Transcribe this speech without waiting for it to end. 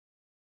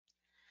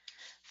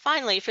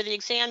Finally, for the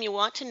exam, you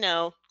want to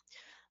know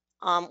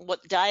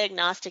what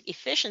diagnostic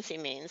efficiency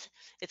means.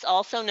 It's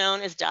also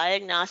known as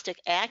diagnostic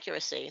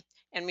accuracy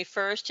and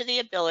refers to the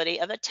ability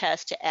of a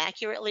test to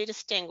accurately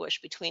distinguish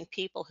between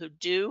people who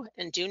do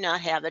and do not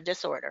have the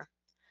disorder.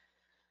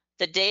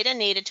 The data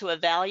needed to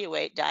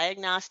evaluate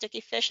diagnostic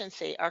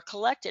efficiency are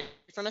collected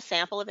from a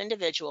sample of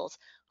individuals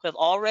who have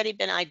already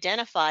been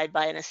identified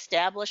by an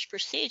established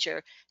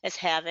procedure as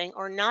having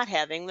or not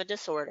having the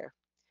disorder.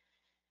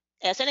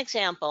 As an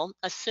example,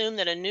 assume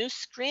that a new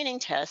screening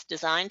test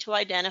designed to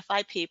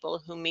identify people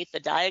who meet the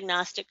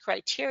diagnostic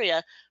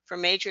criteria for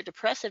major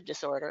depressive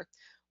disorder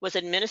was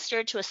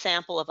administered to a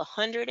sample of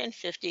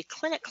 150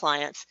 clinic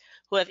clients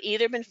who have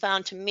either been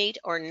found to meet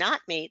or not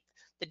meet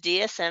the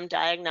DSM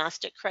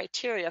diagnostic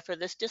criteria for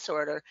this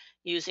disorder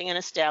using an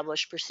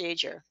established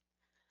procedure.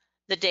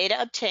 The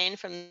data obtained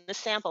from the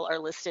sample are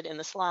listed in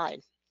the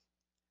slide.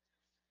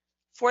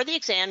 For the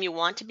exam, you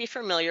want to be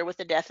familiar with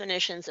the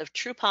definitions of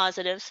true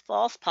positives,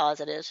 false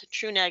positives,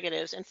 true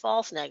negatives, and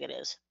false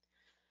negatives.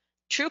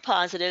 True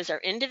positives are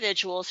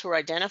individuals who are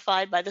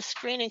identified by the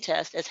screening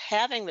test as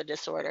having the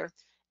disorder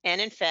and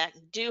in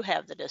fact do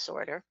have the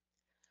disorder,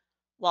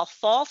 while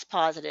false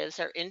positives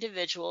are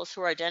individuals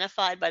who are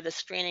identified by the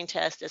screening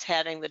test as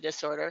having the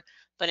disorder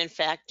but in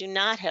fact do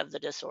not have the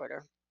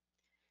disorder.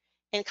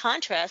 In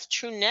contrast,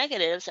 true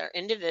negatives are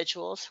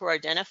individuals who are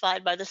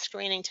identified by the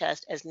screening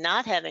test as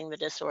not having the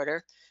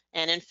disorder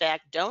and in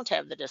fact don't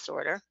have the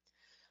disorder,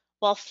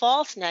 while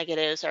false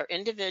negatives are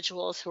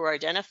individuals who are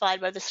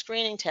identified by the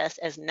screening test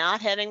as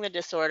not having the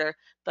disorder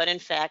but in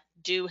fact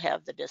do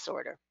have the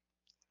disorder.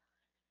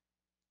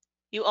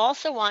 You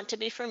also want to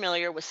be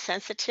familiar with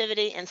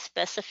sensitivity and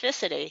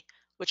specificity,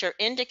 which are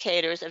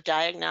indicators of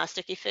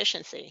diagnostic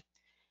efficiency.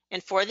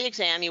 And for the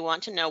exam, you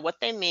want to know what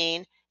they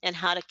mean and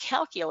how to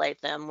calculate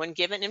them when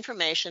given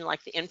information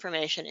like the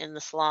information in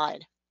the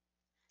slide.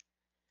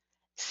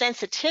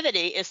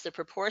 Sensitivity is the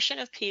proportion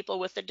of people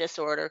with the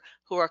disorder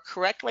who are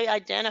correctly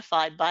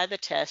identified by the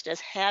test as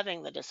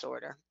having the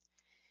disorder.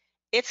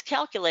 It's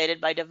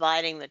calculated by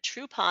dividing the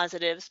true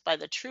positives by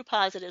the true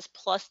positives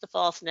plus the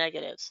false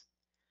negatives.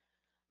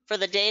 For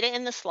the data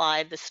in the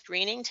slide, the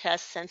screening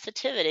test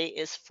sensitivity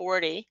is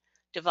 40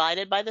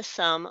 divided by the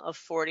sum of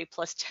 40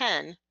 plus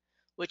 10,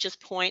 which is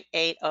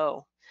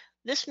 0.80.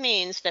 This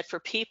means that for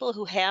people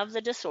who have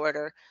the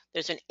disorder,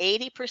 there's an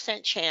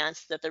 80%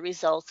 chance that the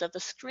results of the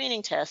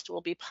screening test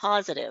will be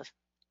positive.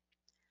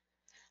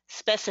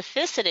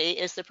 Specificity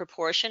is the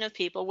proportion of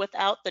people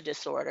without the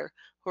disorder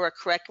who are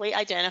correctly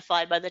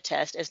identified by the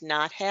test as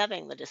not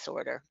having the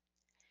disorder.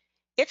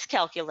 It's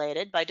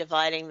calculated by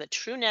dividing the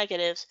true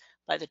negatives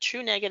by the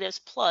true negatives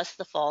plus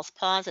the false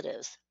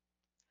positives.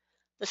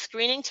 The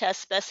screening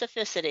test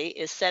specificity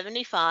is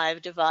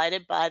 75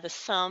 divided by the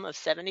sum of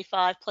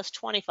 75 plus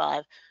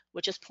 25,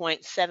 which is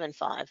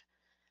 0.75.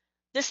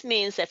 This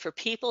means that for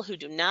people who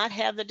do not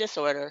have the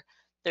disorder,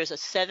 there's a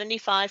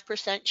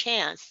 75%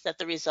 chance that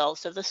the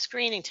results of the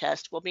screening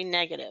test will be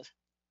negative.